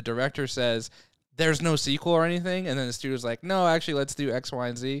 and when the director says there's no sequel or anything, and then the studio's like, no, actually, let's do X, Y,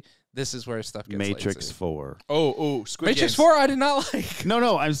 and Z. This is where stuff gets Matrix lazy. 4. Squid Matrix Games. 4, I did not like.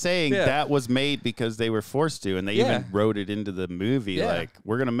 No, I'm saying Yeah. that was made because they were forced to, and they Yeah. even wrote it into the movie. Yeah. Like,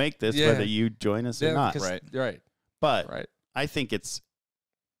 we're gonna make this Yeah. whether you join us or not. Right. Right. But Right. I think it's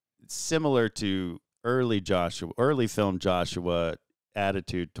similar to early film Joshua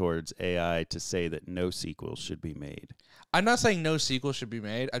attitude towards AI to say that no sequels should be made. I'm not saying no sequel should be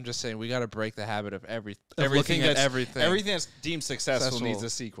made. I'm just saying we got to break the habit of Everything looking at that's everything. Everything that's deemed successful needs a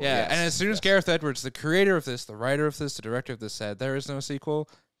sequel. Yeah, Yes. and as soon as Yes. Gareth Edwards, the creator of this, the writer of this, the director of this, said there is no sequel,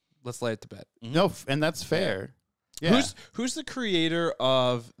 let's lay it to bed. No, and that's fair. Yeah. Who's the creator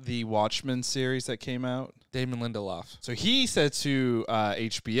of the Watchmen series that came out? Damon Lindelof. So he said to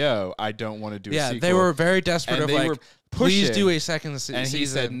HBO, "I don't want to do a Yeah, sequel." they were very desperate And of they like, were please pushing, do a second season. and he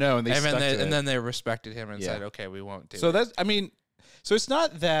said no, and they stuck to it. and then they respected him and Yeah. said, okay, we won't do So it. that's, I mean, so it's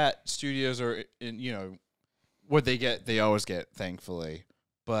not that studios are in, what they get, they always get, thankfully,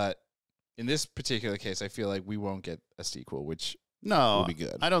 but in this particular case, I feel like we won't get a sequel, which No, will be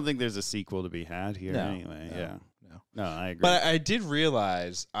good. I don't think there's a sequel to be had here No, anyway. no, Yeah. no. No, I agree. But I did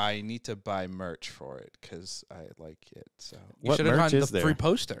realize I need to buy merch for it because I like it. So You What should have merch gotten the is there? free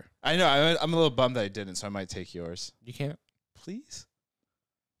poster. I know I'm a little bummed that I didn't, so I might take yours. You can't. Please,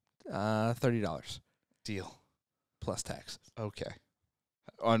 $30 deal. plus tax. Okay.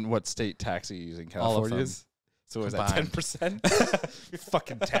 On what state tax are you using? All of California's? So is that combined. 10%? Your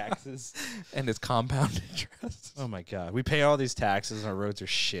fucking taxes. And it's compound interest. Oh my god. We pay all these taxes and our roads are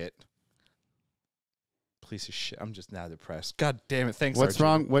shit. Piece of shit. I'm just now depressed. God damn it. Thanks. What's Archie.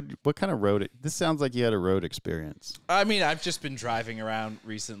 wrong? What kind of road? This sounds like you had a road experience. I mean, I've just been driving around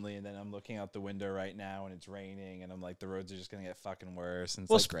recently and then I'm looking out the window right now and it's raining and I'm like, the roads are just going to get fucking worse. And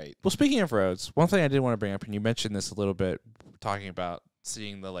it's like, great. Well, speaking of roads, one thing I did want to bring up, and you mentioned this a little bit, talking about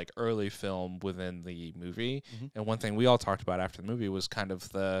seeing the like early film within the movie, and one thing we all talked about after the movie was kind of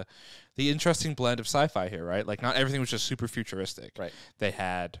the interesting blend of sci-fi here, right? Like not everything was just super futuristic. Right. They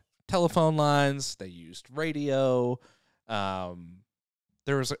had telephone lines, they used radio.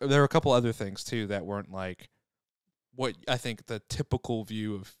 There were a couple other things too that weren't like what I think the typical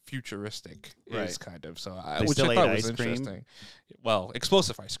view of futuristic Right. is, kind of. So They which still I ate thought was ice cream? interesting. Well,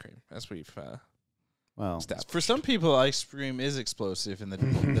 explosive ice cream, as we've Well, established. For some people, ice cream is explosive in the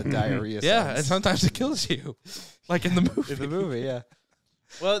diarrhea Yeah, sense. and sometimes it kills you, like in the movie. In the movie, yeah.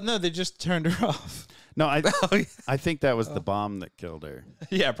 Well, no, they just turned her off. no, Oh, yeah. I think that was the bomb that killed her.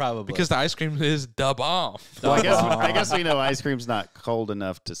 Yeah, probably. Because the ice cream is the bomb. Well, I guess we know ice cream's not cold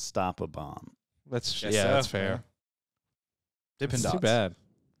enough to stop a bomb. That's Guess yeah, so. that's fair. Dippin' It's Dots. too bad.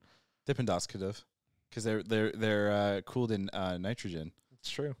 Dippin' Dots could have, because they're cooled in nitrogen. It's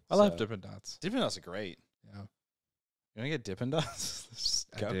true. I love So- Dippin' Dots. Dippin' Dots are great. Yeah, You want to get Dippin' Dots? Let's just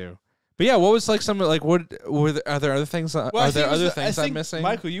I go. do. But yeah, what was like some like what are there other things? Well, Are there other things I'm missing?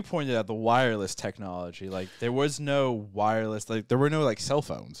 Michael, you pointed out the wireless technology. Like there was no wireless, like there were no like cell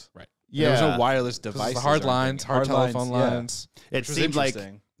phones. Right. Yeah, There was no wireless This is devices. the hard or lines, anything. hard telephone yeah. lines. it Which was seemed like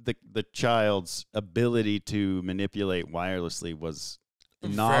interesting. the child's ability to manipulate wirelessly was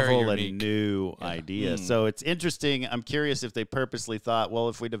Very novel unique. and new Yeah. idea. Mm. So it's interesting. I'm curious if they purposely thought, well,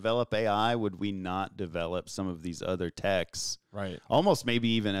 if we develop AI, would we not develop some of these other techs? Right. Almost maybe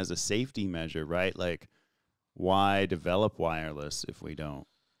even as a safety measure, right? Like, why develop wireless if we don't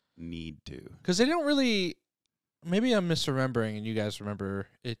need to? Because they don't really. Maybe I'm misremembering, and you guys remember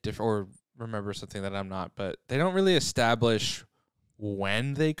it or remember something that I'm not. But they don't really establish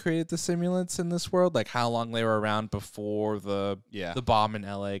when they created the simulants in this world, like how long they were around before the bomb in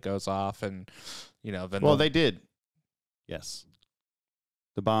LA goes off, and then Well, they did. Yes.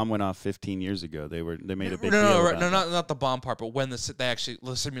 The bomb went off 15 years ago. They made a big deal about that. not the bomb part, but when the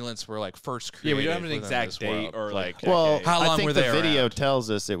simulants were like first created. Yeah, we don't have an within exact this date world. or like. Well, decade. How long I think were the they video around? tells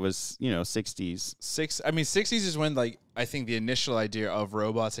us it was, 60s. 60s is when like I think the initial idea of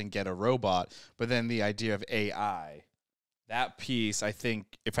robots and get a robot, but then the idea of AI, that piece I think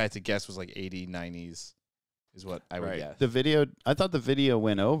if I had to guess was like 80s, 90s is what I would guess. The video, I thought the video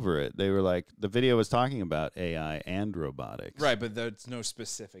went over it. They were like, the video was talking about AI and robotics. Right, but there's no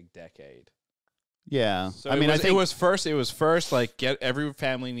specific decade. Yeah. So I mean, I think it was first like get every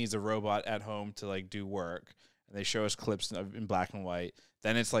family needs a robot at home to like do work, and they show us clips in black and white.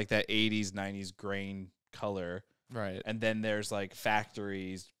 Then it's like that 80s, 90s grain color, Right. and then there's like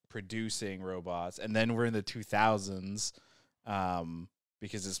factories producing robots, and then we're in the 2000s,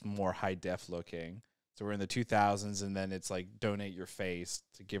 because it's more high def looking. So we're in the 2000s, and then it's like donate your face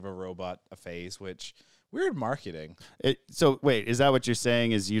to give a robot a face, which weird marketing. So wait, is that what you're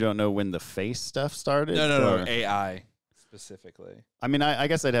saying? Is you don't know when the face stuff started? No, Or- AI specifically. I mean, I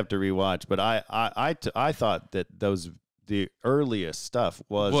guess I'd have to rewatch, but I thought that the earliest stuff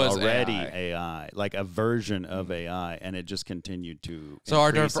was already AI, like a version of AI, and it just continued to. So our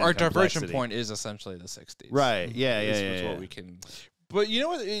increase in diversion complexity. point is essentially the 60s. Right? Yeah, Is yeah. what we can. But you know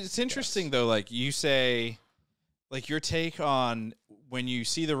what? It's interesting though. Like you say, like your take on when you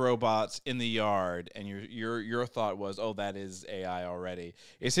see the robots in the yard, and your thought was, oh, that is AI already.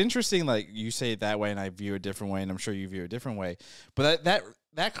 It's interesting. Like you say it that way, and I view it a different way, and I'm sure you view it a different way. But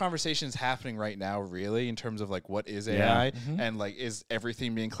that conversation is happening right now, really, in terms of like what is AI, and like is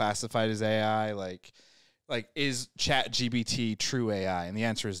everything being classified as AI? Like is ChatGPT true AI? And the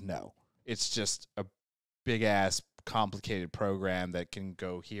answer is no. It's just a big ass complicated program that can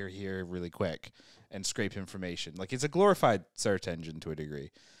go here really quick and scrape information. Like it's a glorified search engine to a degree.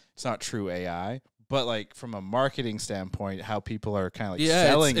 It's not true AI, but like from a marketing standpoint, how people are kind of like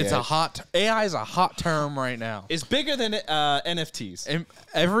selling it's it. AI is a hot term right now. It's bigger than NFTs. And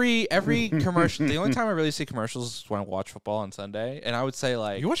every commercial, the only time I really see commercials is when I watch football on Sunday, and I would say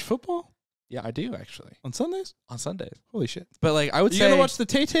like You watch football? Yeah, I do actually On Sundays? on Sundays. Holy shit! But like I would You say, gonna watch the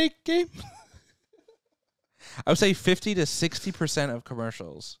Tay game? I would say 50 to 60% of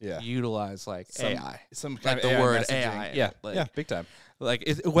commercials Yeah. utilize like AI, Some like kind the of AI word messaging. AI. in Yeah, it, like, yeah, big time. Like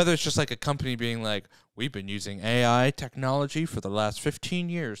whether it's just like a company being like, we've been using AI technology for the last 15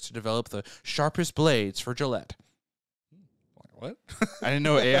 years to develop the sharpest blades for Gillette. Like, what? I didn't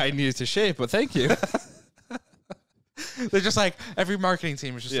know AI needed to shave, but thank you. They're just like every marketing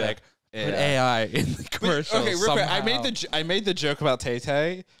team is just Yeah. like put AI in the commercial. Okay, real quick. somehow. I made the joke about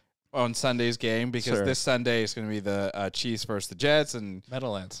Tay on Sunday's game because Sure. this Sunday is going to be the Chiefs versus the Jets and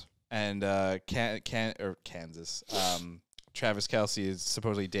Meadowlands. Kansas. Travis Kelce is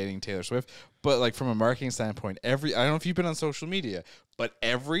supposedly dating Taylor Swift, but like from a marketing standpoint, I don't know if you've been on social media, but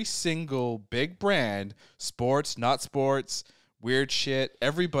every single big brand, sports, not sports, weird shit,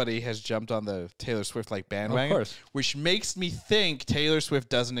 everybody has jumped on the Taylor Swift like bandwagon, Of course. which makes me think Taylor Swift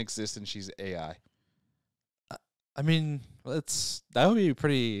doesn't exist and she's AI. I mean, that would be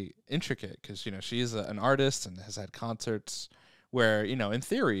pretty intricate because she's an artist and has had concerts where in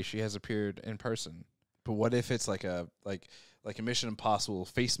theory she has appeared in person. But what if it's like a Mission Impossible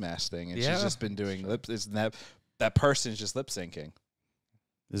face mask thing, and she's Yeah. just been doing lip? Isn't that person is just lip syncing?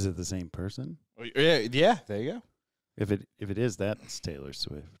 Is it the same person? Yeah. There you go. If it is, that's Taylor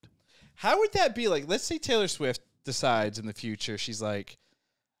Swift. How would that be? Like, let's say Taylor Swift decides in the future, she's like,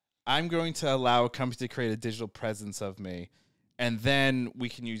 I'm going to allow a company to create a digital presence of me, and then we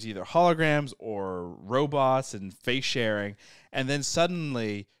can use either holograms or robots and face sharing, and then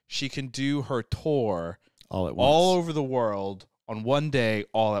suddenly she can do her tour All at once. all over the world on one day,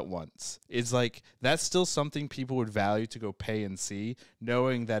 all at once. It's like that's still something people would value to go pay and see,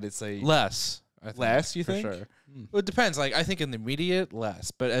 knowing that it's a Less. I think, Less, you for think? Sure. Well, it depends. Like I think in the immediate, less.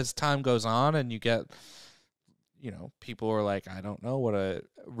 But as time goes on and you get, people are like, I don't know what a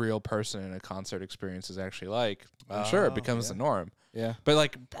real person in a concert experience is actually like. I'm sure it Oh, becomes yeah. the norm. yeah. But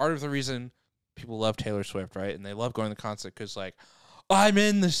like part of the reason people love Taylor Swift, right? And they love going to the concert because like, I'm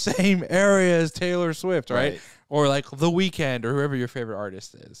in the same area as Taylor Swift, right? Or like The Weeknd or whoever your favorite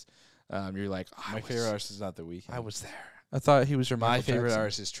artist is. You're like, My favorite artist is not The Weeknd. I was there. I thought he was your My Michael favorite Jackson.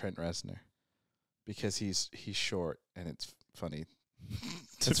 artist is Trent Reznor because he's short and it's funny.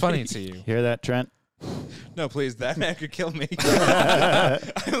 It's funny to you. Hear that, Trent? No, please, that man could kill me. I'm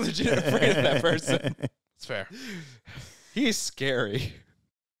legit afraid of that person. It's fair. He's scary.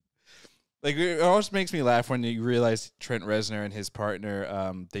 Like it always makes me laugh when you realize Trent Reznor and his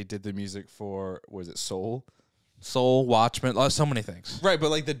partner, they did the music for was it Soul? Soul, Watchmen, so many things. Right, but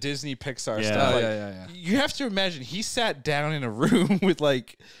like the Disney Pixar Yeah. stuff. Oh, like, yeah. You have to imagine he sat down in a room with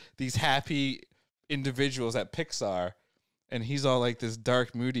like these happy individuals at Pixar, and he's all like this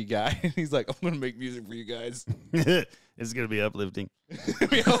dark, moody guy, and he's like, "I'm gonna make music for you guys." It's going to be uplifting.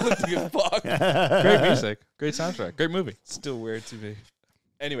 We all look good fuck. Great music, great soundtrack, great movie. Still weird to me.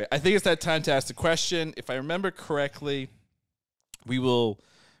 Anyway, I think it's that time to ask the question. If I remember correctly, we'll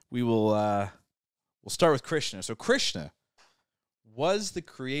start with Krishna. So Krishna, was the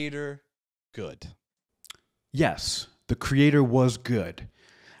creator good? Yes, the creator was good.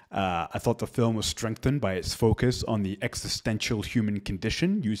 I thought the film was strengthened by its focus on the existential human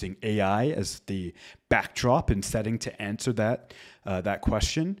condition, using AI as the backdrop and setting to answer that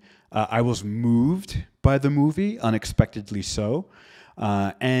question. I was moved by the movie, unexpectedly so.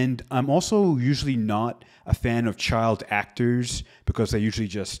 And I'm also usually not a fan of child actors because they're usually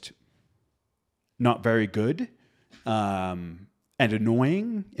just not very good and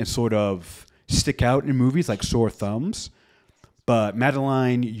annoying and sort of stick out in movies like sore thumbs. But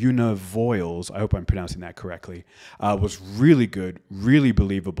Madeline Una Voiles, I hope I'm pronouncing that correctly, was really good, really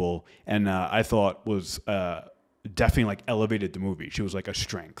believable, and I thought was definitely like elevated the movie. She was like a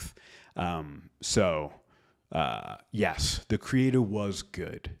strength. Yes, the creator was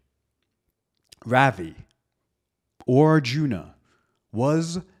good. Ravi or Arjuna,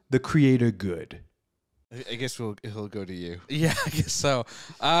 was the creator good? I guess he'll go to you. Yeah, I guess so.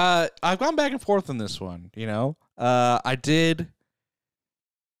 I've gone back and forth on this one. I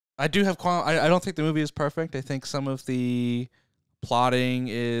do have I don't think the movie is perfect. I think some of the plotting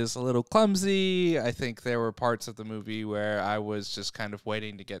is a little clumsy. I think there were parts of the movie where I was just kind of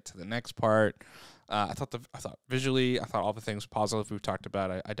waiting to get to the next part. I thought visually, I thought all the things positive we've talked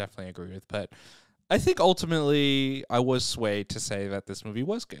about, I definitely agree with. But I think ultimately I was swayed to say that this movie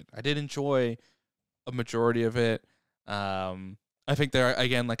was good. I did enjoy a majority of it. I think there,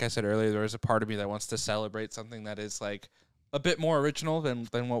 again, like I said earlier, there is a part of me that wants to celebrate something that is like a bit more original than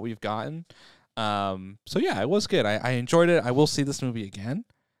what we've gotten. So yeah, it was good. I enjoyed it. I will see this movie again.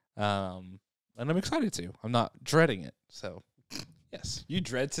 And I'm excited to. I'm not dreading it. So Yes. You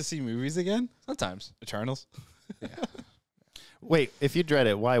dread to see movies again? Sometimes. Eternals? Yeah. Wait, if you dread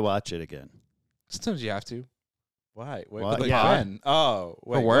it, why watch it again? Sometimes you have to. Why? Wait, Well, like yeah. when? Oh,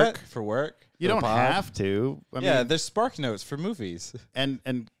 wait, For work? what? For work? You For don't the pod? have to. I Yeah, mean, there's Spark Notes for movies. and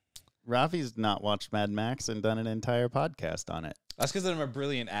Rafi's not watched Mad Max and done an entire podcast on it. That's because I'm a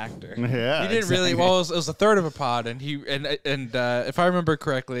brilliant actor. Yeah, He didn't really. Well, it was a third of a pod, and if I remember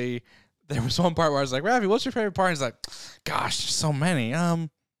correctly, there was one part where I was like, "Ravi, what's your favorite part?" And he's like, "Gosh, there's so many.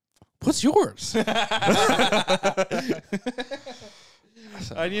 What's yours?"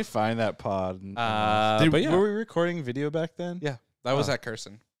 I need to find that pod. but yeah. Were we recording video back then? Yeah, that was Oh. at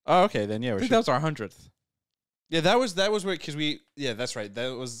Curson. Oh, okay, then yeah, I we think should. that was our 100th. Yeah, that was where that's right.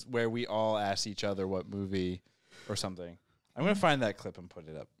 That was where we all asked each other what movie or something. I'm gonna find that clip and put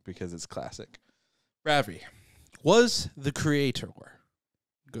it up because it's classic. Ravi, was the creator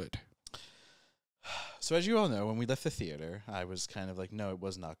good? So as you all know, when we left the theater, I was kind of like, no, it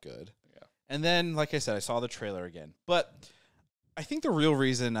was not good. Yeah. And then, like I said, I saw the trailer again. But I think the real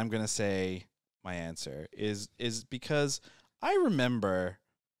reason I'm gonna say my answer is because I remember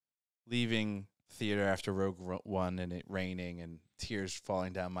leaving theater after Rogue One and it raining and tears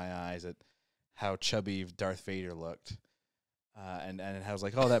falling down my eyes at how chubby Darth Vader looked. And I was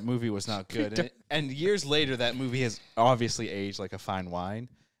like, oh, that movie was not good. And years later, that movie has obviously aged like a fine wine.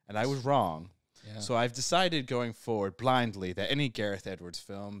 And I was wrong. Yeah. So I've decided going forward blindly that any Gareth Edwards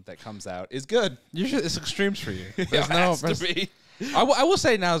film that comes out is good. It's extremes for you. It There's has no. to be. I will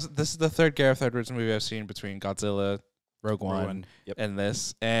say now, this is the third Gareth Edwards movie I've seen between Godzilla, Rogue One, Yep. and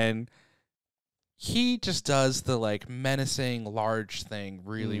this, and he just does the like menacing large thing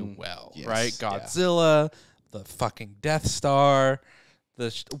really well, yes, right? yeah. Godzilla, the fucking Death Star, Oh,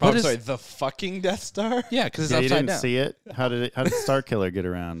 what I'm is sorry, the fucking Death Star? yeah, because it's Yeah, you upside didn't down. see it. How did Starkiller get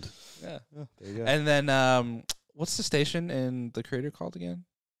around? Yeah, Oh, there you go. and then what's the station in The Creator called again?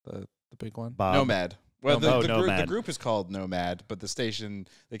 The big one. Bob. Nomad. Well, Nomad. the Oh, group, the Nomad. group is called Nomad, but the station,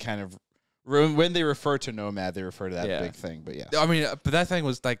 they kind of, when they refer to Nomad, they refer to that Yeah. big thing. But yes, I mean, but that thing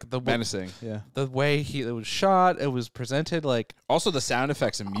was like menacing. Yeah. the way it was shot, it was presented like. Also, the sound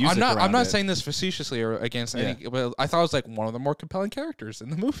effects and music. I'm around not it. saying this facetiously or against Yeah. any. But I thought it was like one of the more compelling characters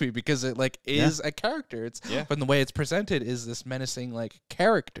in the movie because it like is a character. It's Yeah. but the way it's presented is this menacing like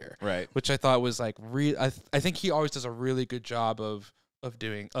character, Right. which I thought was like I think he always does a really good job of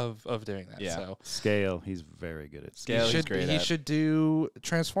doing that. Yeah. So Scale. He's very good at Scale. he he's great at. should do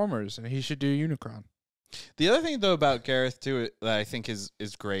Transformers and he should do Unicron. The other thing though about Gareth too that I think is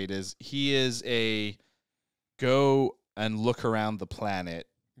great is he is a go and look around the planet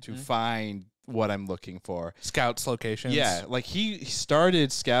to Mhm. find what I'm looking for. Scouts locations. Yeah, like he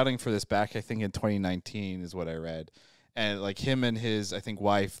started scouting for this back I think in 2019 is what I read. And like him and his I think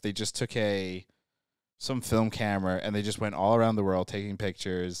wife, they just took some film camera and they just went all around the world taking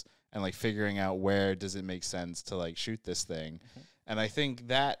pictures and like figuring out where does it make sense to like shoot this thing. Mhm. And I think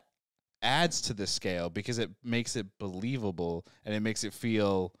that adds to the scale because it makes it believable and it makes it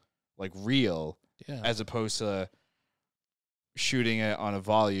feel like real Yeah. as opposed to shooting it on a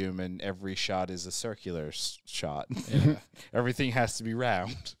volume and every shot is a circular shot. Yeah. Everything has to be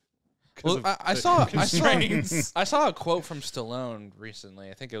round. 'Cause Well, of I the saw constraints. I saw a quote from Stallone recently.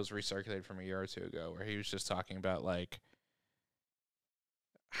 I think it was recirculated from a year or two ago, where he was just talking about like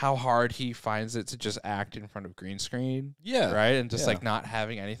how hard he finds it to just act in front of green screen, Yeah. right, and just yeah. like not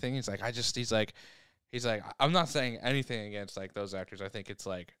having anything. He's like, he's like, I'm not saying anything against like those actors. I think it's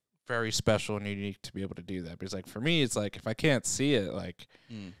like very special and unique to be able to do that. But he's like, for me, it's like if I can't see it, like,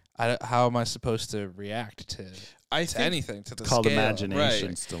 Mm. how am I supposed to react to I to think anything to the It's called scale? imagination,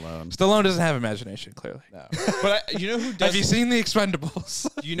 Right. Stallone. Stallone doesn't have imagination, clearly. no. But you know who does Have you seen The Expendables?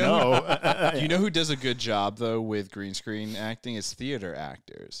 you know No. you know who does a good job though with green screen acting is theater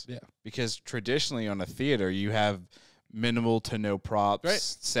actors. Yeah. Because traditionally on a theater you have minimal to no props. Right.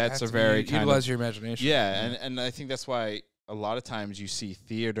 Sets are very kind of utilize your imagination. Yeah, and I think that's why a lot of times you see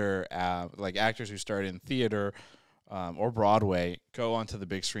theater, like actors who start in theater or Broadway go onto the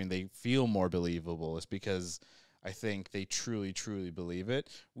big screen. They feel more believable. It's because I think they truly, truly believe it.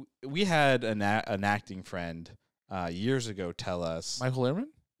 We had an acting friend years ago tell us. Michael Ehrman?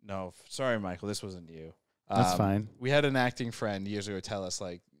 No, sorry, Michael, this wasn't you. That's fine. We had an acting friend years ago tell us,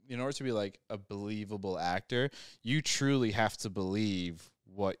 like, in order to be like a believable actor, you truly have to believe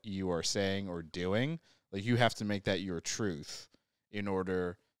what you are saying or doing. Like, you have to make that your truth in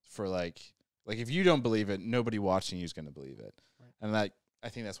order for like if you don't believe it, nobody watching you is going to believe it. Right. And that I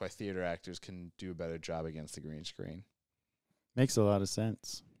think that's why theater actors can do a better job against the green screen. Makes a lot of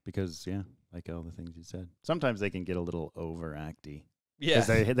sense because, yeah, like all the things you said. Sometimes they can get a little overacty. Because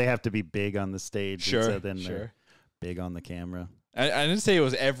they have to be big on the stage. Sure, And so then sure. they're big on the camera. I didn't say it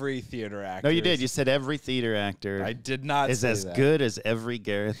was every theater actor. No, you did. You said every theater actor I did not is say as that. good as every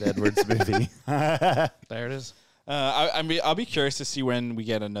Gareth Edwards movie. There it is. I'll be curious to see when we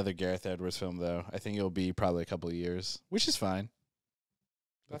get another Gareth Edwards film, though. I think it'll be probably a couple of years, which is fine.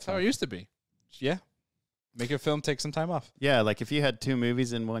 That's how it used to be. Yeah. Make a film, take some time off. Yeah, like if you had 2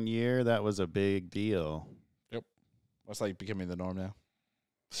 movies in 1 year, that was a big deal. It's like becoming the norm now.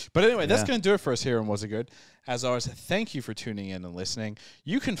 But anyway, that's Yeah. going to do it for us here on Was It Good? As always, thank you for tuning in and listening.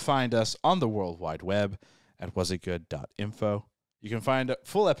 You can find us on the World Wide Web at wasitgood.info. You can find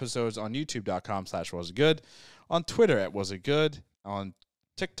full episodes on youtube.com/wasitgood, on Twitter at wasitgood, on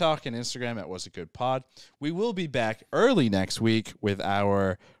TikTok and Instagram at wasitgoodpod. We will be back early next week with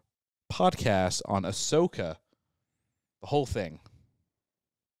our podcast on Ahsoka, the whole thing.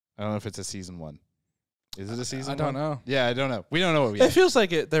 I don't know if it's a season 1. Is it a season? I don't 1? know. Yeah, I don't know. We don't know what we It have. feels like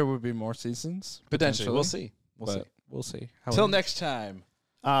there would be more seasons. Potentially. We'll see. We'll see. We'll see. Till next time.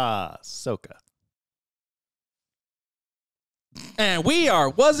 Ahsoka. And we are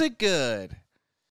Was It Good?